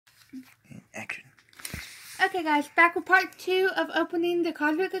Action. Okay guys, back with part 2 of opening the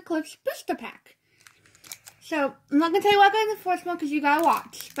Cosmic Eclipse Booster Pack. So, I'm not going to tell you what I got in the first one because you got to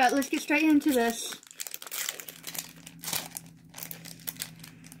watch. But let's get straight into this.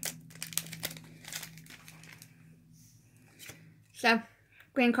 So,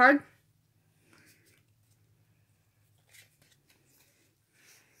 green card.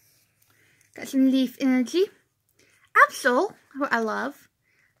 Got some Leaf Energy. Absol, who I love.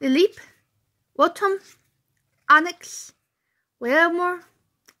 The Leap. Wotum. Onyx. Whalmore.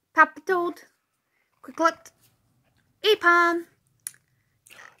 Papitoad. Quicklet. Apom.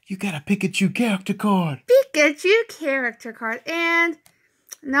 You got a Pikachu character card. Pikachu character card. And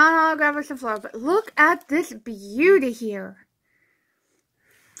non-holographic floor. But look at this beauty here.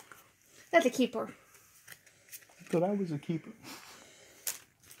 That's a keeper. I thought I was a keeper.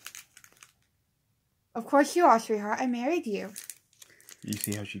 Of course you are, sweetheart. I married you. You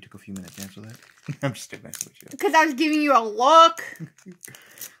see how she took a few minutes to answer that? I'm just messing with you. Because I was giving you a look.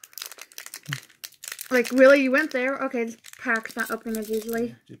 Like, really? You went there? Okay, this pack's not opening as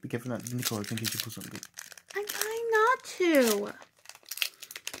easily. Just be careful not in the cards in case you pull something big. I'm trying not to.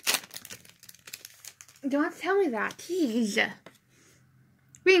 Don't tell me that. Jeez.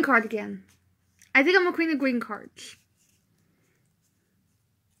 Green card again. I think I'm a queen of green cards.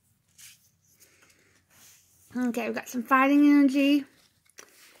 Okay, we got some fighting energy.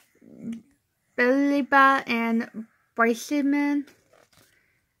 Bellyba and Bryceman.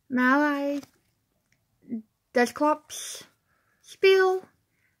 Malai. Dusclops. Spiel.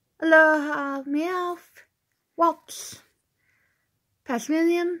 Aloha. Meowth. Waltz.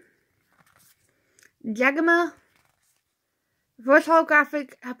 Pasminium. Jagama. Reverse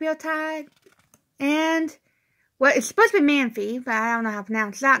holographic Happyotide. And well, it's supposed to be Manphy, but I don't know how to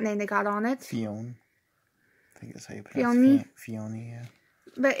pronounce that name they got on it. Fiona. I think that's how you pronounce it. Fiona, yeah.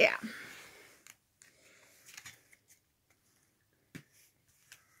 But yeah.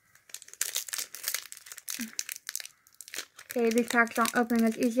 Okay, these packs aren't opening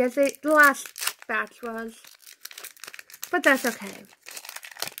as easy as the last batch was. But that's okay.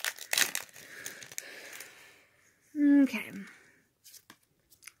 Okay.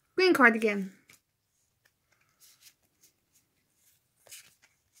 Green card again.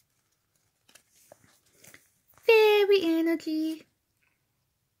 Fairy Energy.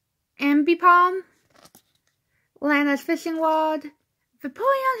 Ambipom. Lana's Fishing Rod.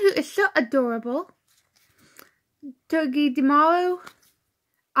 Vaporeon, who is so adorable. Turgi Demaru.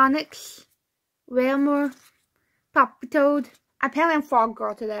 Onyx. Whalmore. Papitoad. Apparently I'm Frog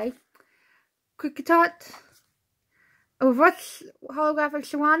Girl today. Cricketot. A reverse holographic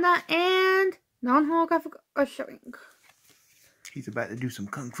Shawana. And non-holographic Ushering. He's about to do some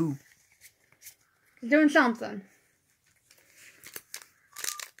kung fu. Doing something.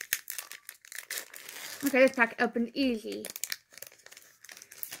 Okay, this pack opened easy.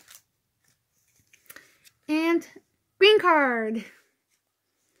 And green card.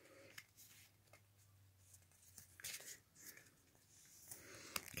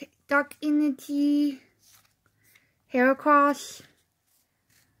 Okay, Dark Energy. Heracross.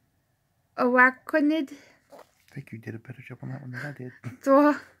 Arachnid. I think you did a better job on that one than I did.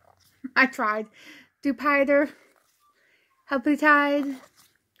 So, I tried. Dupider, Happytide,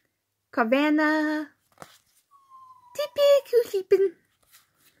 Carvanha, Tippy,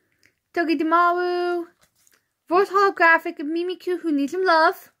 Togedemaru, Voice Holographic Mimikyu, who needs some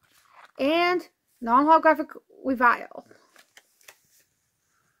love, and non-holographic Weavile.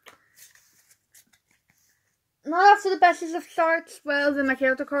 Not off to the best of starts, well, than my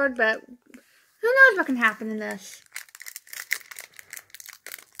character card, but who knows what can happen in this.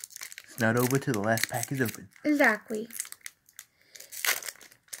 It's not over till the last pack is open. Exactly.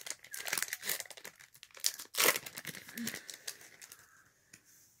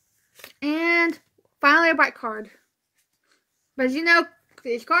 And finally a bright card. But as you know,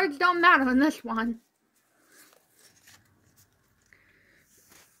 these cards don't matter in this one.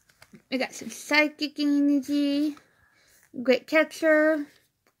 We got some Psychic Energy, Great Catcher,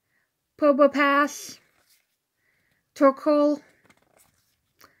 Probopass, Torkoal,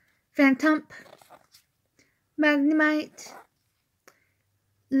 Phantump, Magnemite,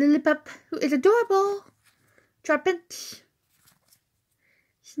 Lillipup, who is adorable, Trapinch,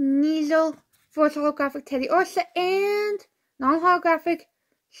 Sneasel, Force Holographic Teddy Ursa, and non-holographic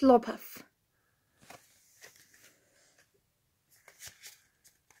Slowpuff.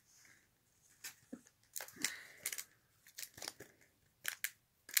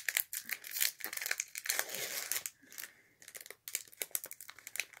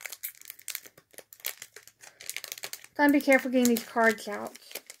 Gotta be careful getting these cards out.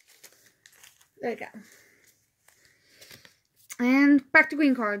 There you go. And back to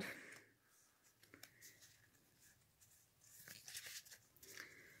green card.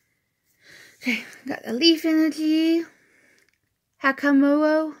 Okay, got the Leaf Energy,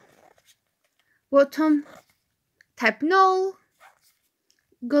 Hakamoa, Rotom, Type Null,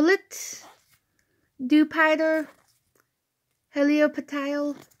 Gullet, Dewpider,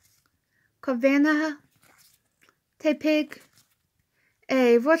 Heliopatile, Carvanha, Tepig,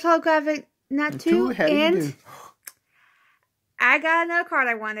 a Voice Holographic Natu, and I got another card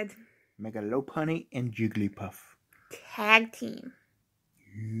I wanted. Mega Lopunny and Jigglypuff. Tag team.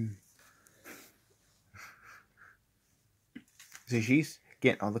 So she's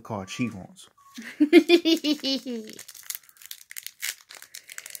getting all the cards she wants.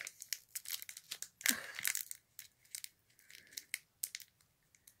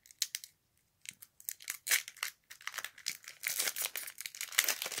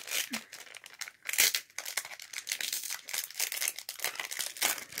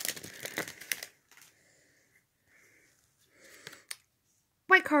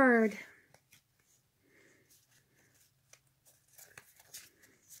 White card.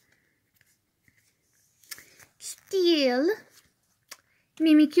 Steel.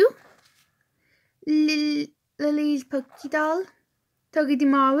 Mimikyu. Lily's Pokédoll.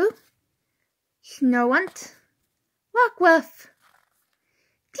 Togedemaru. Snorunt. Rockruff.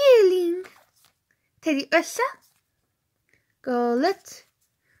 Deerling. Teddy Ursa. Golett.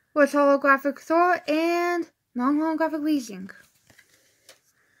 Voice Holographic Thor and non-holographic Weezing.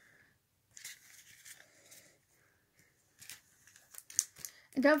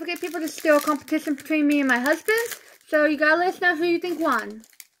 And don't forget, people, to still a competition between me and my husband. So you gotta let us know who you think won.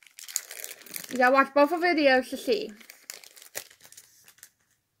 You gotta watch both of our videos to see.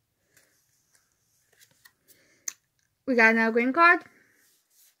 We got another green card.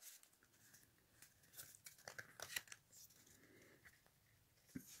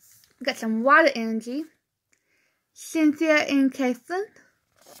 We got some Water Energy. Cynthia and Caitlin.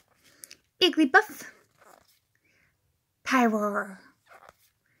 Igglybuff. Pyro.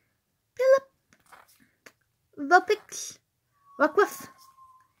 Philip, Vulpix, Rockruff,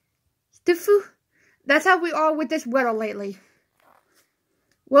 Stufu. That's how we are with this weather lately.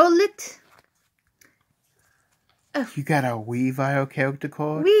 Rollit. You got a Weavile character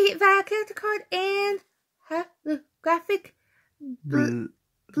card? Weavile character card and holographic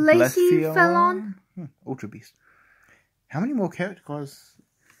Blacephalon. Ultra Beast. How many more character cards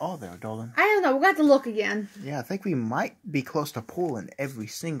are there, darling? I don't know. We'll have to look again. Yeah, I think we might be close to pulling every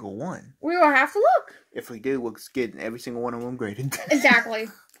single one. We will have to look. If we do, we'll get every single one of them graded. Exactly.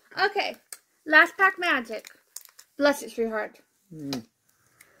 Okay. Last pack magic. Bless it, sweetheart.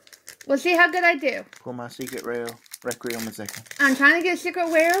 We'll see how good I do. Pull my secret rare. Requiem a second. I'm trying to get a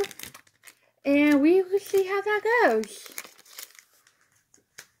secret rare. And we will see how that goes.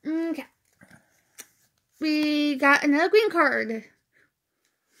 Okay. We got another green card.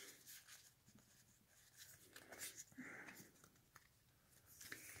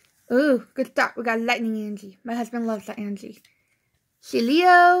 Ooh, good start. We got Lightning Energy. My husband loves that energy.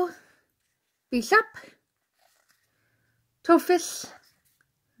 Shileo, Bishop, Tophus,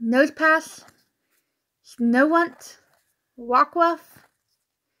 Nosepass, Snorunt, Rockruff,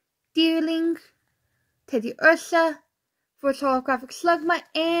 Deerling, Teddy Ursa, Voice Holographic Slugma,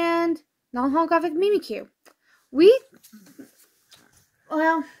 and non-holographic Mimikyu.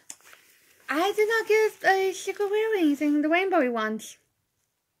 Well, I did not get a secret rare or anything, the rainbowy ones.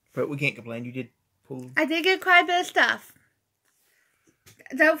 But we can't complain. You did pull. I did get quite a bit of stuff.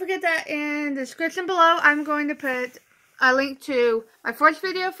 Don't forget that in the description below, I'm going to put a link to my first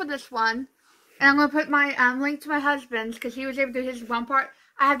video for this one. And I'm going to put my link to my husband's because he was able to do his one part.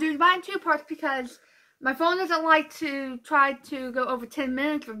 I have to do mine in 2 parts because my phone doesn't like to try to go over 10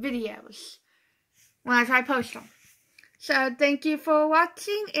 minutes for videos when I try to post them. So thank you for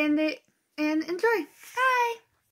watching and enjoy. Bye!